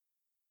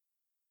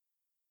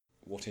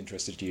What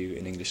interested you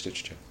in English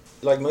literature?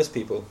 Like most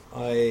people,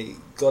 I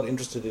got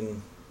interested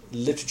in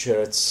literature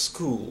at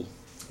school,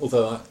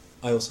 although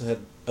I also had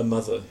a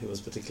mother who was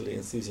particularly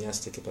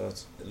enthusiastic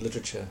about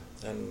literature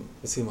and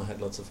with whom I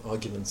had lots of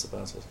arguments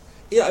about it.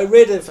 Yeah, I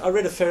read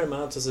a fair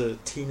amount as a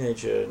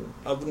teenager, and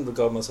I wouldn't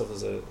regard myself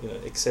as a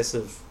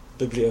excessive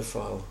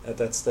bibliophile at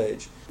that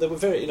stage. There were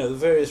the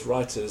various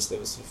writers. There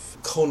was sort of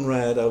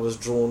Conrad I was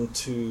drawn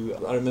to.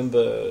 I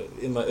remember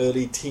in my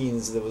early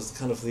teens there was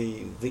kind of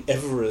the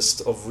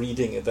Everest of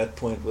reading at that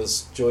point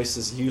was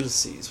Joyce's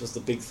Ulysses was the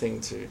big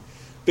thing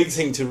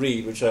to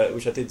read, which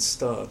I did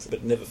start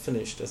but never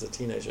finished as a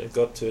teenager. I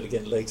got to it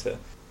again later.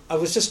 I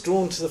was just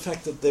drawn to the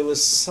fact that there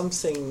seemed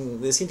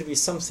to be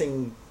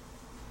something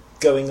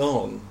going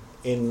on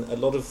in a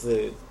lot of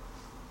the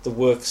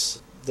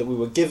works that we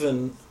were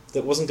given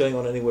that wasn't going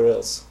on anywhere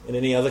else in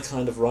any other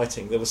kind of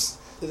writing. There was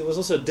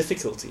also a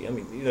difficulty. I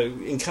mean,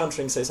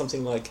 encountering, say,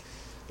 something like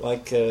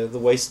The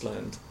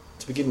Wasteland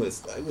to begin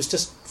with. I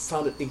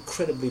found it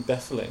incredibly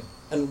baffling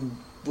and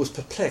was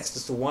perplexed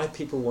as to why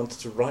people wanted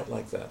to write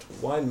like that.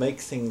 Why make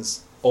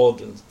things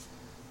odd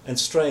and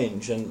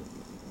strange and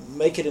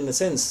make it, in a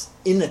sense,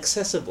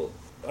 inaccessible.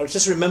 I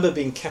just remember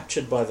being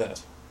captured by that.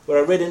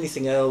 Where I read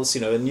anything else,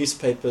 a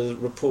newspaper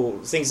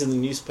report, things in the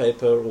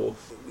newspaper, or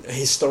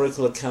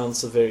historical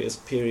accounts of various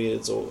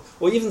periods, or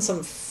even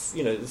some,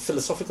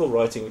 philosophical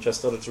writing, which I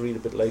started to read a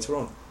bit later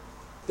on.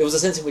 There was a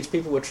sense in which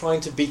people were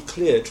trying to be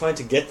clear, trying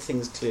to get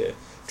things clear,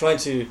 trying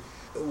to,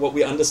 what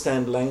we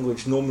understand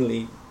language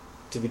normally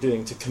to be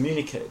doing, to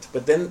communicate.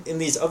 But then in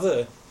these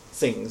other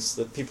things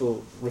that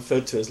people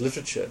referred to as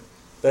literature,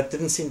 that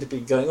didn't seem to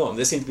be going on.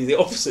 There seemed to be the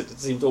opposite. It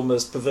seemed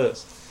almost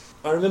perverse.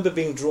 I remember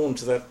being drawn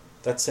to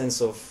that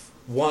sense of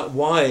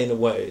why, in a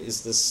way,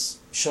 is this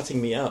shutting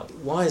me out?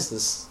 Why is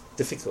this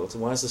difficult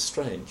and why is this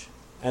strange?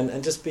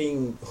 And just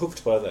being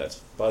hooked by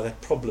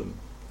that problem,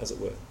 as it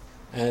were.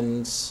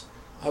 And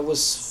I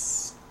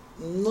was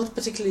not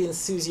particularly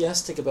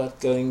enthusiastic about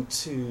going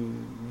to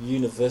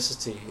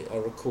university, I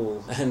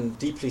recall, and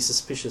deeply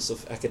suspicious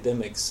of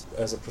academics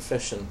as a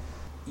profession.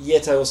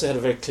 Yet I also had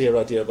a very clear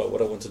idea about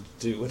what I wanted to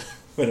do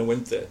when I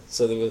went there.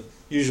 So there were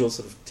usual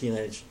sort of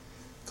teenage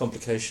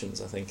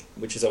complications, I think,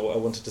 which is I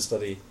wanted to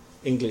study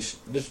English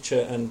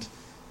literature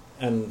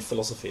and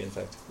philosophy, in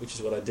fact, which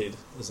is what I did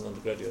as an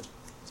undergraduate.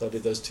 So I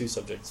did those two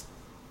subjects.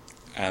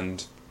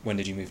 And when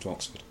did you move to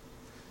Oxford?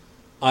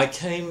 I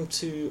came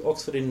to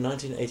Oxford in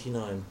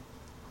 1989,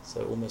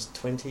 so almost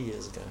 20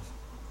 years ago.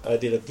 I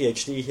did a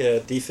PhD here, a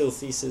DPhil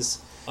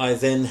thesis. I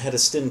then had a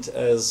stint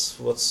as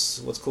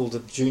what's called a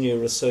junior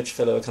research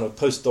fellow, a kind of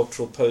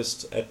postdoctoral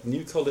post at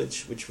New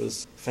College, which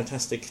was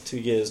fantastic, 2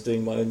 years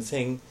doing my own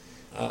thing,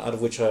 out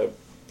of which I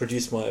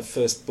produced my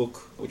first book,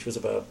 which was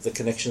about the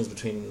connections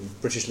between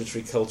British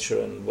literary culture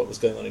and what was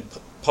going on in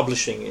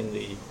publishing in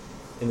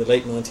the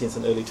late 19th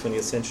and early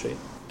 20th century.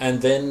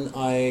 And then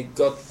I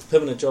got a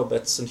permanent job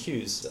at St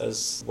Hugh's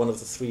as one of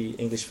the 3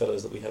 English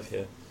fellows that we have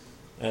here.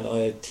 And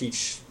I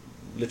teach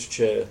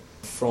literature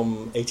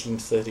from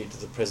 1830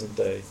 to the present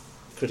day,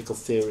 critical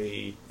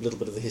theory, a little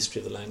bit of the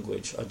history of the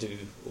language. I do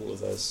all of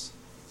those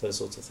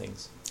sorts of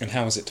things. And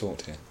how is it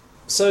taught here?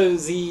 So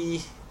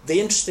the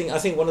interesting, I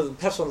think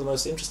perhaps one of the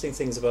most interesting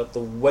things about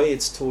the way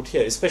it's taught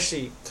here,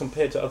 especially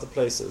compared to other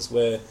places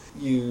where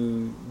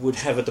you would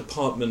have a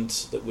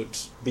department that would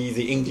be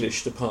the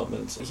English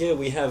department. Here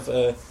we have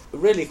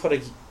really quite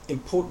an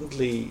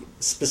importantly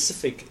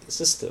specific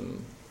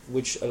system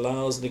which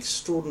allows an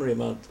extraordinary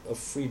amount of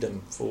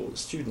freedom for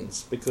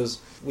students, because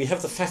we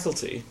have the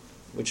faculty,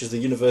 which is the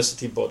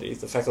university body,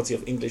 the Faculty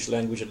of English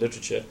Language and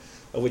Literature,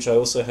 of which I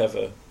also have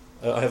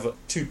I have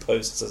 2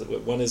 posts, as it were.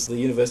 One is the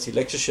university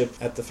lectureship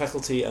at the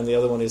faculty, and the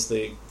other one is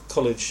the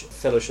college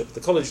fellowship at the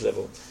college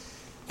level.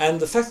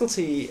 And the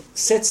faculty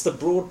sets the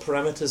broad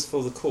parameters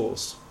for the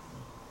course,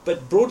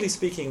 but broadly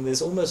speaking,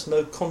 there's almost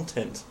no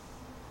content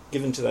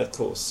given to that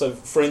course. So,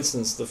 for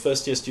instance, the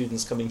first-year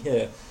students coming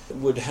here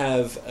would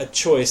have a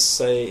choice,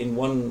 say,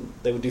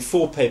 they would do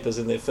 4 papers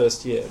in their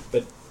first year,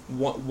 but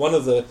one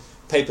of the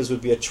papers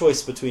would be a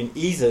choice between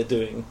either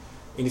doing,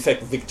 in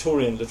effect,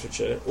 Victorian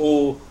literature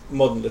or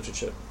modern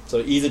literature. So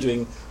either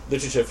doing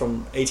literature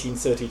from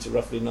 1830 to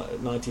roughly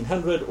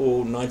 1900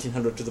 or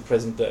 1900 to the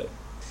present day.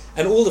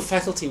 And all the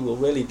faculty will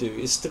really do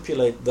is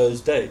stipulate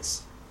those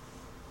dates.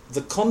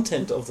 The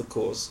content of the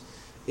course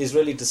is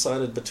really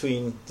decided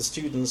between the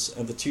students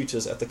and the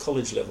tutors at the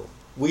college level.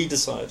 We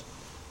decide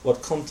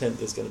what content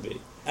there's going to be.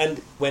 And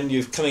when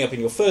you're coming up in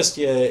your first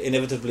year,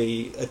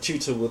 inevitably a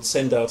tutor would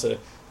send out a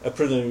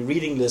preliminary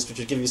reading list which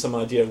would give you some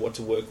idea of what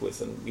to work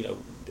with. And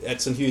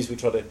at St Hugh's we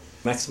try to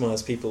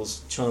maximise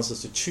people's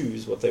chances to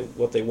choose what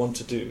they want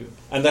to do.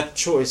 And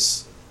that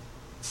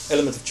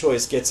element of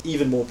choice gets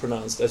even more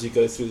pronounced as you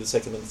go through the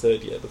second and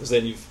third year, because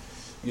then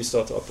you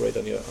start to operate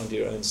under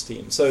your own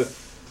steam. So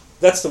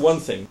that's the one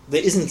thing.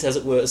 There isn't, as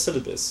it were, a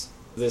syllabus.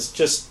 There's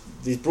just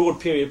these broad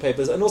period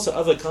papers and also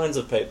other kinds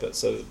of papers.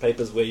 So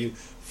papers where you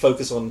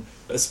focus on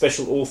a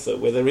special author,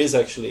 where there is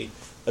actually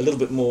a little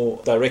bit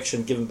more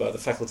direction given by the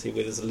faculty,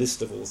 where there's a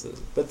list of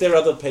authors. But there are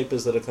other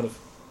papers that are kind of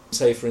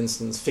say for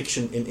instance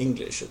fiction in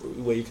English,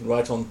 where you can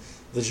write on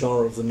the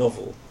genre of the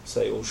novel,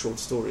 say, or short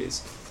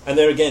stories. And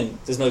there again,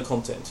 there's no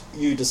content.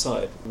 You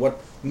decide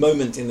what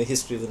moment in the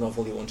history of the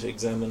novel you want to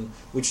examine,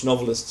 which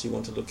novelists you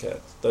want to look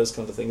at, those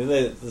kind of things. And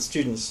the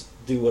students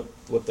do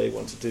what they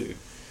want to do.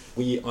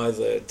 We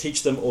either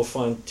teach them or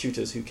find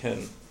tutors who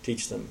can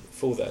teach them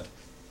for that.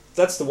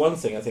 That's the one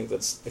thing I think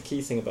that's a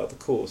key thing about the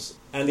course.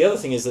 And the other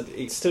thing is that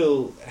it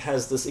still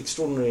has this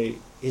extraordinary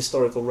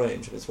historical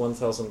range. It's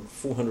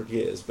 1,400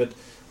 years. But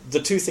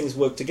the two things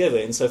work together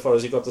insofar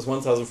as you've got this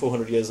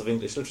 1,400 years of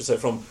English literature,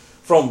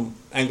 from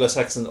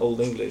Anglo-Saxon Old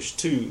English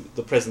to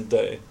the present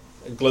day,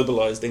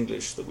 globalized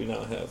English that we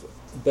now have.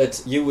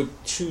 But you would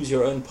choose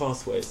your own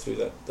pathway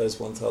through those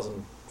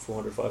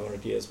 1,400,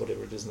 500 years,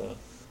 whatever it is now.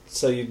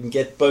 So you can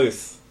get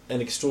both an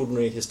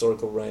extraordinary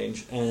historical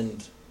range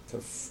and kind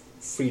of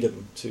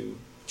freedom to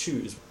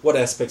choose what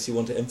aspects you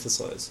want to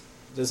emphasize.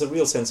 There's a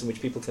real sense in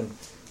which people can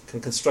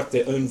construct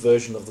their own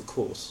version of the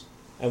course.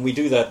 And we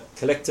do that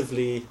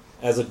collectively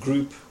as a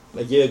group.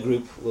 A year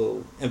group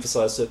will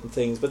emphasize certain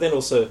things, but then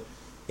also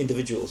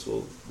individuals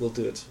will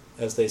do it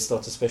as they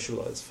start to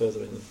specialize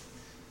further in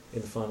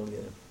the final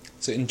year.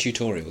 So in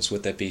tutorials,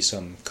 would there be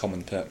some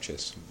common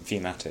purchase,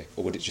 thematic,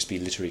 or would it just be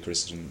literary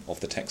criticism of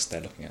the text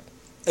they're looking at?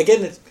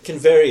 Again, it can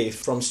vary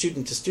from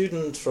student to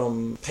student,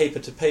 from paper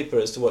to paper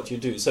as to what you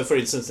do. So, for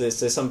instance,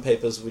 there's some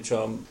papers which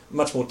are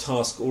much more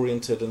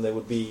task-oriented, and there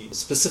would be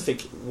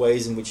specific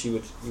ways in which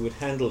you would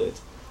handle it.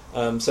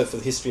 So, for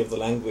the history of the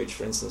language,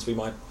 for instance, we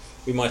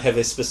might have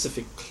a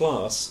specific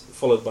class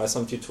followed by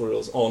some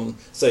tutorials on,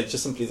 say,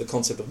 just simply the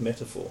concept of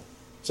metaphor.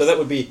 So that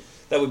would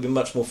be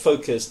much more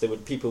focused.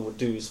 People would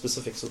do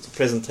specific sorts of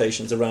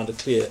presentations around a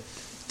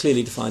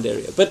clearly defined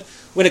area. But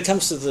when it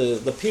comes to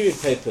the period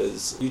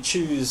papers, you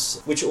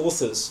choose which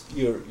authors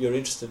you're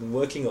interested in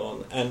working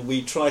on, and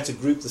we try to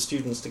group the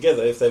students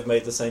together if they've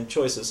made the same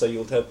choices. So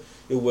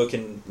you'll work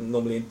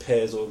normally in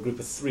pairs or a group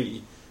of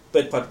three,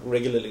 but quite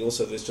regularly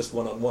also there's just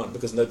one-on-one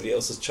because nobody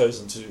else has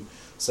chosen to,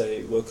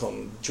 say, work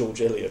on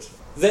George Eliot.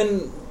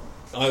 Then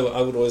I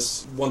would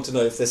always want to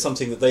know if there's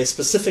something that they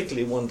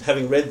specifically want,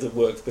 having read the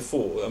work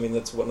before. I mean,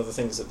 that's one of the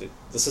things that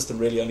the system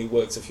really only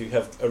works if you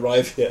have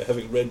arrived here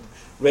having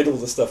read all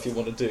the stuff you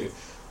want to do.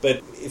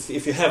 But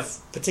if you have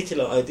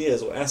particular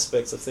ideas or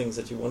aspects of things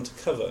that you want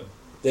to cover,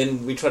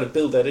 then we try to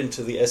build that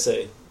into the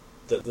essay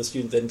that the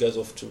student then goes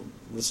off to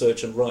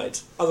research and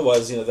write.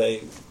 Otherwise,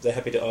 they're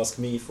happy to ask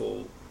me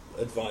for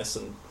advice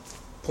and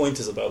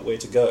pointers about where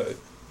to go.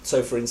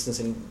 So, for instance,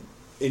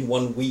 in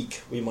 1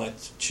 week, we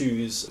might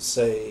choose,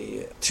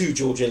 say, 2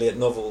 George Eliot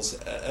novels,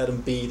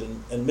 Adam Bede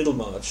and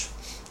Middlemarch,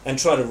 and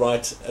try to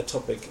write a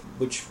topic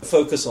which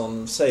focus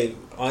on, say,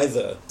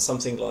 either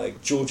something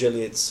like George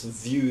Eliot's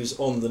views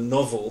on the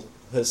novel,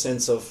 her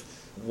sense of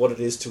what it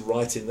is to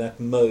write in that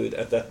mode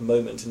at that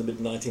moment in the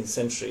mid-19th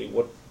century,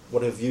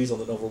 what her views on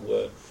the novel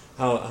were,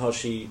 how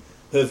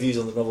her views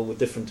on the novel were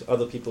different to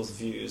other people's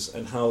views,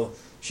 and how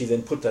she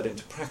then put that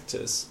into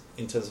practice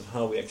in terms of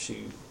how we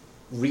actually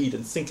read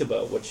and think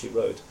about what she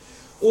wrote.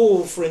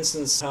 Or, for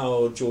instance,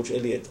 how George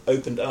Eliot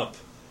opened up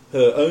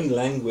her own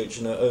language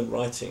and her own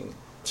writing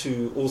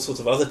to all sorts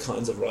of other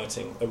kinds of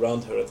writing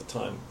around her at the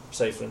time,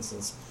 say, for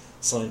instance,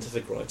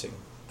 scientific writing,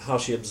 how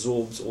she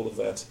absorbs all of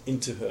that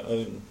into her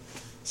own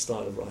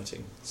style of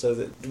writing, so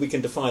that we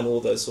can define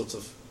all those sorts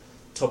of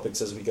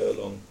topics as we go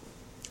along.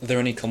 Are there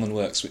any common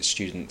works which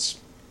students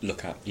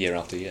look at year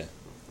after year?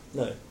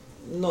 No.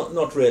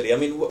 Not really. I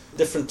mean,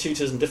 different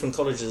tutors and different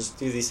colleges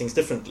do these things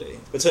differently.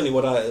 But certainly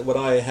what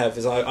I have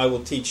is I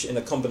will teach in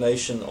a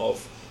combination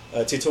of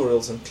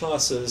tutorials and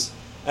classes,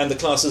 and the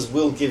classes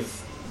will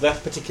give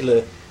that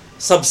particular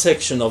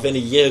subsection of any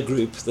year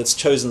group that's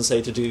chosen,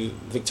 say, to do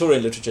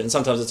Victorian literature, and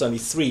sometimes it's only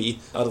 3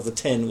 out of the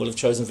 10 will have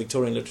chosen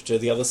Victorian literature,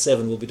 the other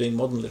 7 will be doing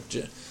modern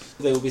literature.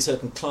 There will be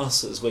certain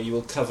classes where you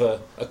will cover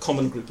a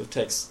common group of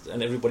texts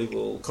and everybody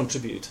will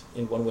contribute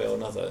in one way or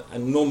another.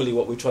 And normally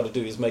what we try to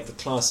do is make the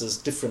classes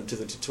different to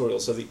the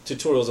tutorials. So the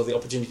tutorials are the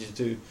opportunity to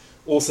do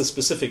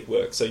author-specific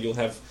work. So you'll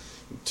have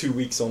 2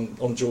 weeks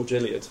on George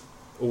Eliot,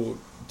 or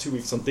 2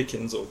 weeks on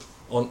Dickens, or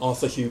on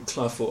Arthur Hugh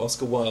Clough or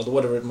Oscar Wilde, or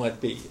whatever it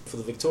might be for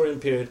the Victorian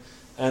period.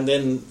 And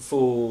then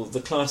for the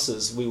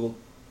classes we will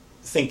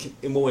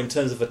think more in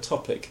terms of a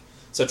topic.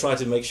 So try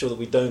to make sure that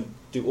we don't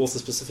do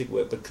author-specific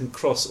work, but can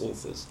cross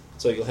authors.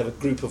 So you'll have a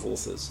group of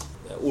authors,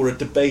 or a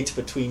debate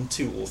between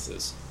 2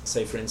 authors.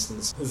 Say, for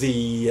instance,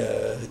 the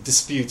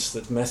disputes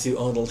that Matthew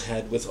Arnold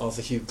had with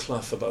Arthur Hugh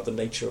Clough about the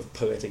nature of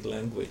poetic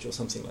language, or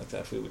something like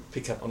that. We would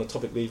pick up on a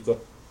topic where you've got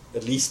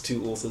at least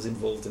 2 authors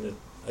involved in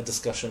a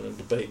discussion and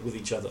debate with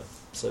each other,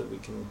 so we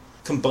can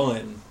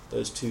combine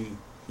those 2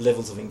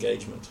 levels of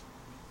engagement.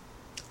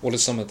 What are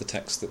some of the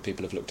texts that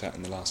people have looked at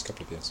in the last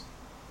couple of years?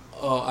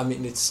 Oh, I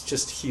mean, it's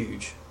just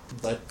huge.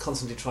 I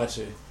constantly try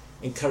to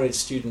encourage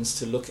students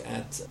to look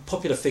at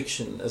popular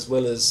fiction as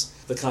well as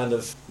the kind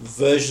of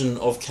version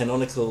of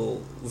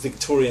canonical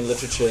Victorian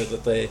literature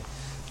that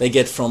they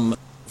get from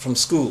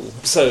school.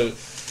 So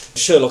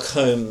Sherlock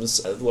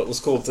Holmes, what was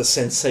called the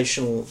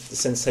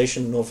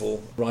sensation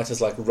novel, writers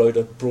like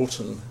Rhoda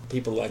Broughton,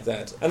 people like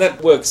that. And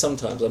that works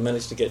sometimes. I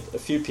managed to get a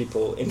few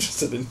people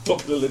interested in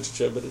popular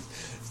literature, but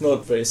it's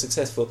not very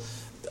successful.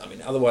 I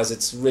mean, otherwise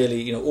it's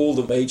really, all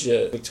the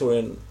major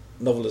Victorian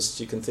novelists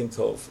you can think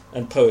of,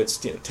 and poets,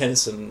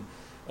 Tennyson,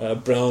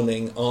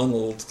 Browning,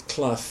 Arnold,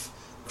 Clough,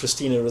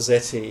 Christina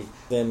Rossetti.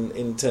 Then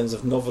in terms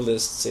of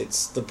novelists,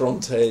 it's the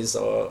Brontes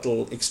are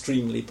still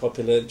extremely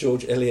popular,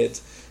 George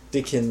Eliot,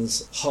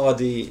 Dickens,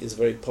 Hardy is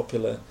very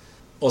popular,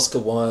 Oscar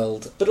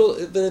Wilde.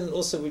 But then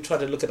also we try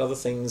to look at other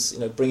things,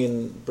 bring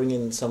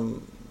in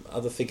some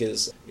other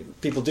figures.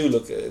 People do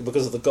look,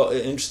 because of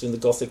the interest in the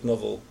Gothic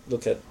novel,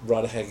 look at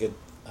Rider Haggard,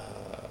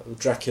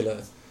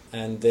 Dracula,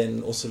 and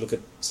then also look at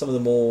some of the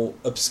more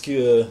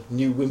obscure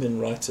new women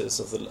writers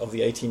of the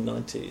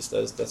 1890s.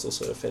 That's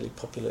also a fairly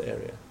popular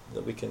area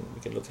that we can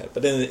look at.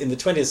 But in the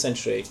 20th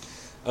century,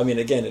 I mean,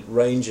 again, it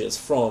ranges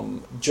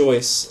from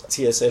Joyce,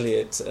 T.S.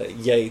 Eliot,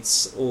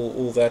 Yeats,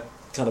 all that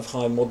kind of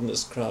high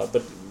modernist crowd,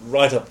 but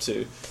right up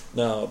to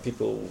now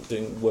people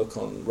doing work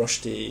on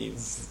Rushdie,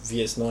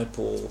 V.S.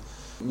 Naipaul,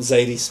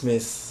 Zadie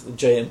Smith,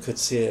 J.M.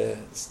 Coetzee.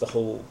 It's the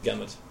whole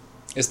gamut.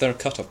 Is there a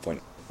cut-off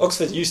point?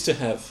 Oxford used to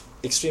have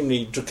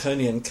extremely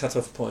draconian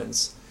cut-off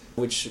points,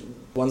 which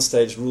one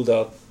stage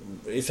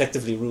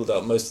effectively ruled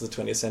out most of the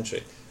 20th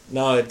century.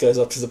 Now it goes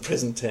up to the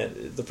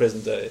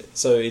present day.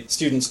 So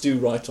students do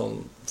write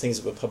on things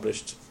that were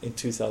published in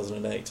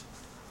 2008.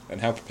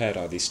 And how prepared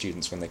are these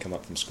students when they come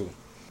up from school?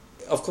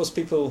 Of course,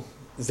 people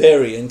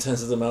vary in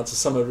terms of the amount of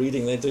summer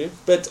reading they do,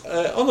 but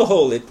on the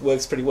whole it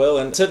works pretty well.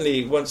 And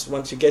certainly once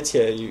you get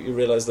here, you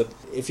realise that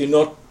if you're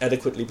not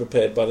adequately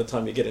prepared by the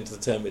time you get into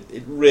the term,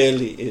 it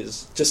really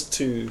is just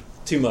too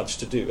much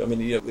to do. I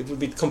mean, it would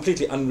be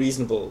completely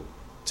unreasonable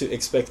to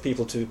expect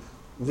people to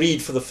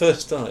read for the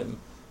first time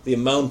the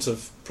amount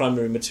of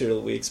primary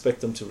material we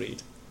expect them to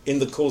read in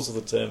the course of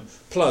the term,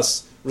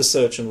 plus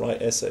research and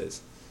write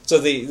essays. So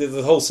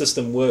the whole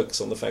system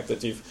works on the fact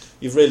that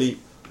you've really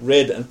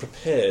read and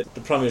prepared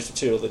the primary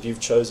material that you've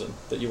chosen,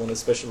 that you want to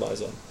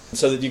specialise on,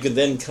 so that you can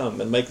then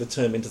come and make the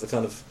term into the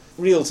kind of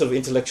real sort of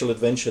intellectual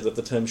adventure that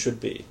the term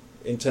should be,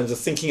 in terms of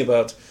thinking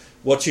about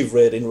what you've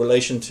read in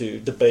relation to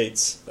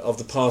debates of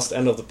the past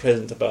and of the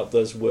present about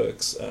those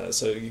works.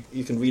 So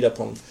you can read up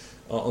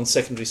on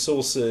secondary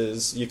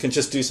sources. You can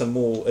just do some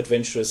more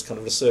adventurous kind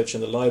of research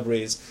in the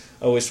libraries.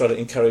 I always try to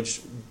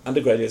encourage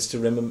undergraduates to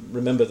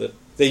remember that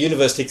their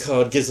university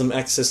card gives them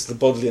access to the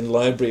Bodleian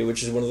Library,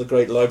 which is one of the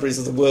great libraries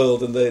of the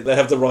world, and they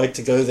have the right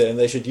to go there and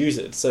they should use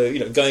it.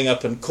 So, going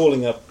up and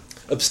calling up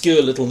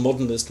obscure little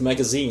modernist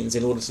magazines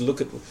in order to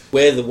look at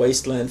where the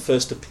wasteland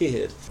first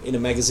appeared in a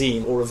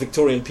magazine or a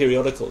Victorian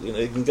periodical,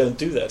 you can go and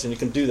do that, and you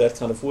can do that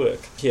kind of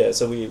work here.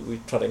 So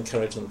we try to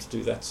encourage them to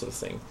do that sort of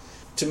thing.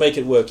 To make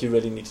it work, you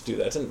really need to do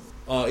that. And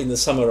in the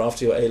summer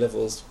after your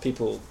A-levels,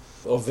 people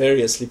are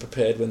variously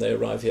prepared when they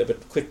arrive here,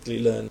 but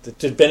quickly learn that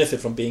to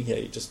benefit from being here,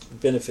 you just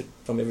benefit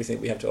from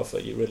everything we have to offer.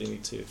 You really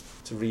need to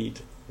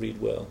read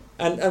well.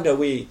 And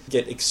we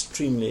get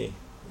extremely,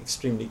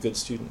 extremely good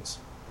students.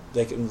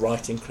 They can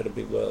write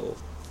incredibly well,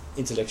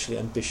 intellectually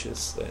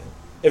ambitious.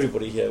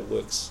 Everybody here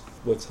works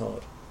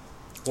hard.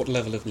 What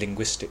level of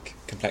linguistic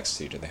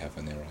complexity do they have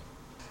when they arrive?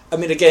 I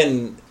mean,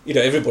 again,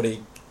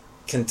 everybody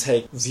can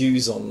take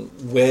views on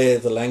where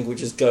the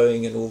language is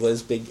going and all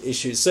those big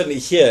issues. Certainly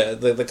here,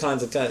 the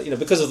kinds of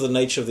because of the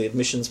nature of the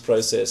admissions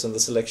process and the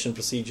selection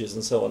procedures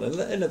and so on, and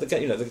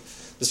the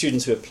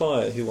students who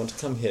apply, who want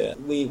to come here,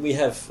 we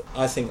have,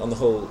 I think, on the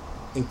whole,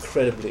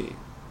 incredibly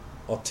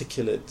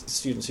articulate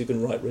students who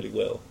can write really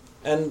well.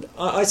 And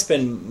I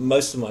spend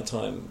most of my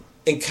time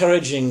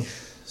encouraging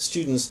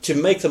students to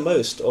make the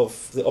most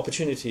of the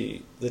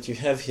opportunity that you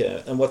have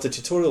here and what the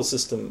tutorial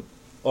system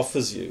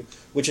offers you,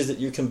 which is that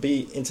you can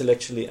be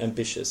intellectually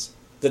ambitious,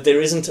 that there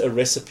isn't a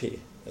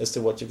recipe as to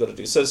what you've got to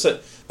do.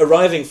 So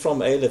arriving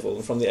from A-level,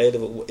 and from the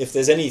A-level, if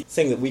there's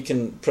anything that we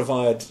can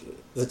provide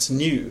that's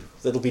new,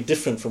 that'll be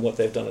different from what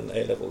they've done in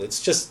A-level, it's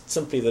just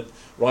simply that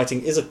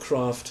writing is a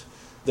craft,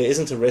 there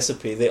isn't a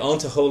recipe, there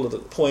aren't a whole lot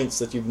of points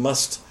that you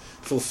must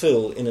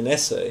fulfill in an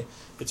essay.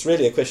 It's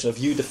really a question of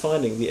you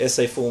defining the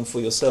essay form for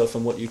yourself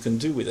and what you can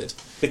do with it.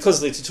 Because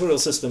the tutorial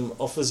system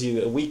offers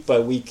you a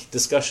week-by-week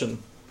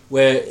discussion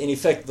where, in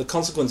effect, the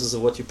consequences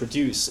of what you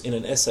produce in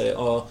an essay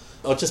are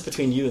just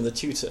between you and the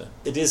tutor.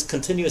 It is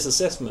continuous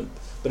assessment,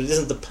 but it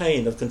isn't the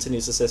pain of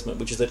continuous assessment,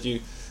 which is that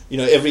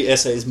every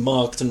essay is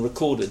marked and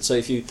recorded. So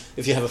if you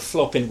have a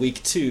flop in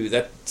week 2,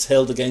 that's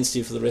held against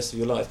you for the rest of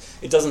your life.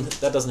 That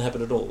doesn't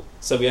happen at all.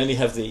 So we only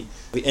have the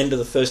end of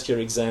the first year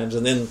exams,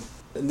 and then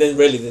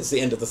really there's the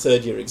end of the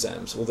third year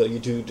exams, although you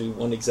do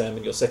one exam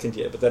in your second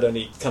year, but that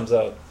only comes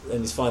out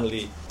and is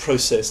finally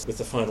processed with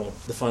the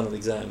final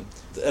exam.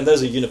 And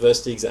those are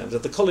university exams.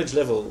 At the college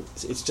level,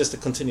 it's just a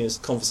continuous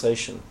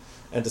conversation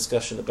and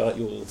discussion about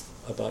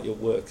your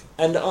work.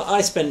 And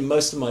I spend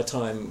most of my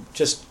time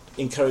just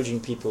encouraging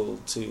people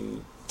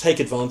to take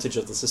advantage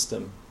of the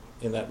system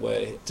in that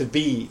way, to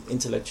be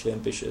intellectually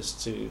ambitious,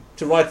 to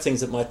write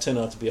things that might turn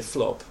out to be a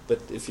flop, but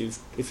if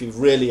you've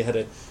really had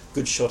a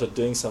good shot at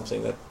doing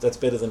something, that's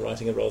better than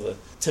writing a rather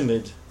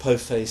timid,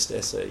 po-faced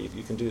essay.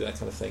 You can do that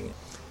kind of thing.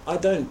 I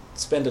don't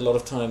spend a lot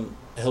of time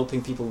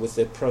helping people with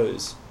their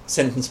prose,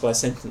 sentence by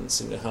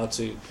sentence, how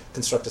to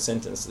construct a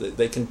sentence.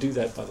 They can do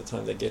that by the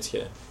time they get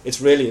here.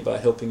 It's really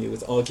about helping you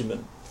with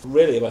argument,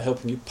 really about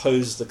helping you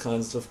pose the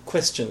kinds of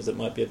questions that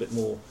might be a bit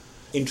more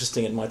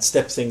interesting and might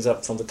step things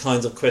up from the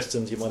kinds of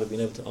questions you might have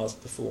been able to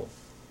ask before.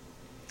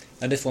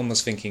 And if one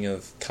was thinking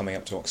of coming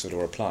up to Oxford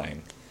or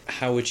applying,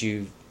 how would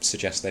you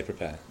suggest they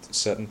prepare?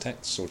 Certain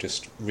texts, or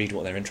just read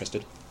what they're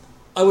interested in?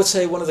 I would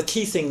say one of the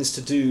key things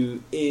to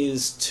do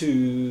is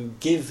to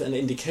give an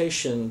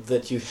indication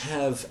that you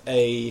have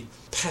a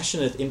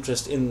passionate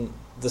interest in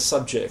the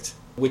subject,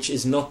 which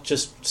is not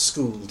just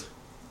schooled,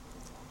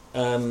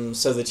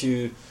 so that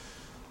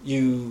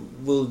you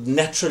will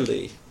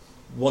naturally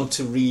want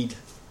to read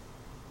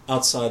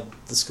outside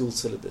the school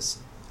syllabus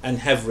and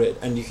have read,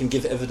 and you can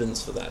give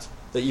evidence for that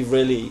you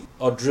really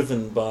are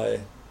driven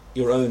by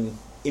your own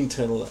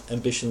internal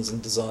ambitions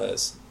and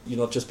desires. You're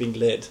not just being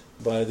led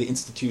by the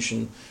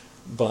institution,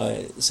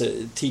 by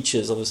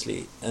teachers,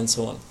 obviously, and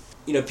so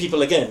on.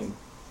 People, again,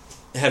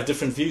 have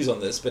different views on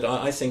this, but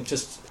I think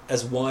just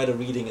as wide a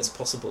reading as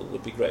possible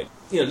would be great.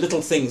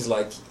 Little things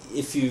like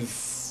if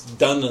you've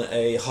done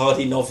a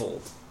Hardy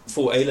novel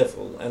for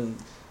A-level, and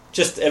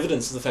just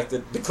evidence of the fact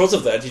that because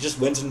of that you just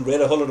went and read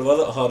a whole lot of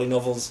other Hardy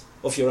novels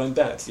off your own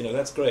bat,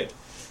 that's great.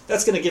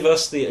 That's going to give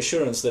us the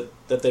assurance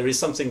that there is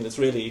something that's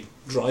really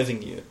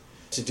driving you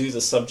to do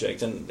the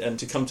subject and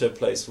to come to a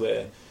place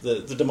where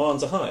the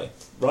demands are high,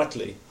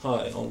 rightly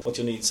high, on what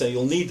you need. So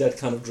you'll need that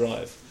kind of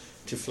drive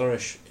to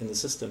flourish in the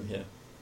system here.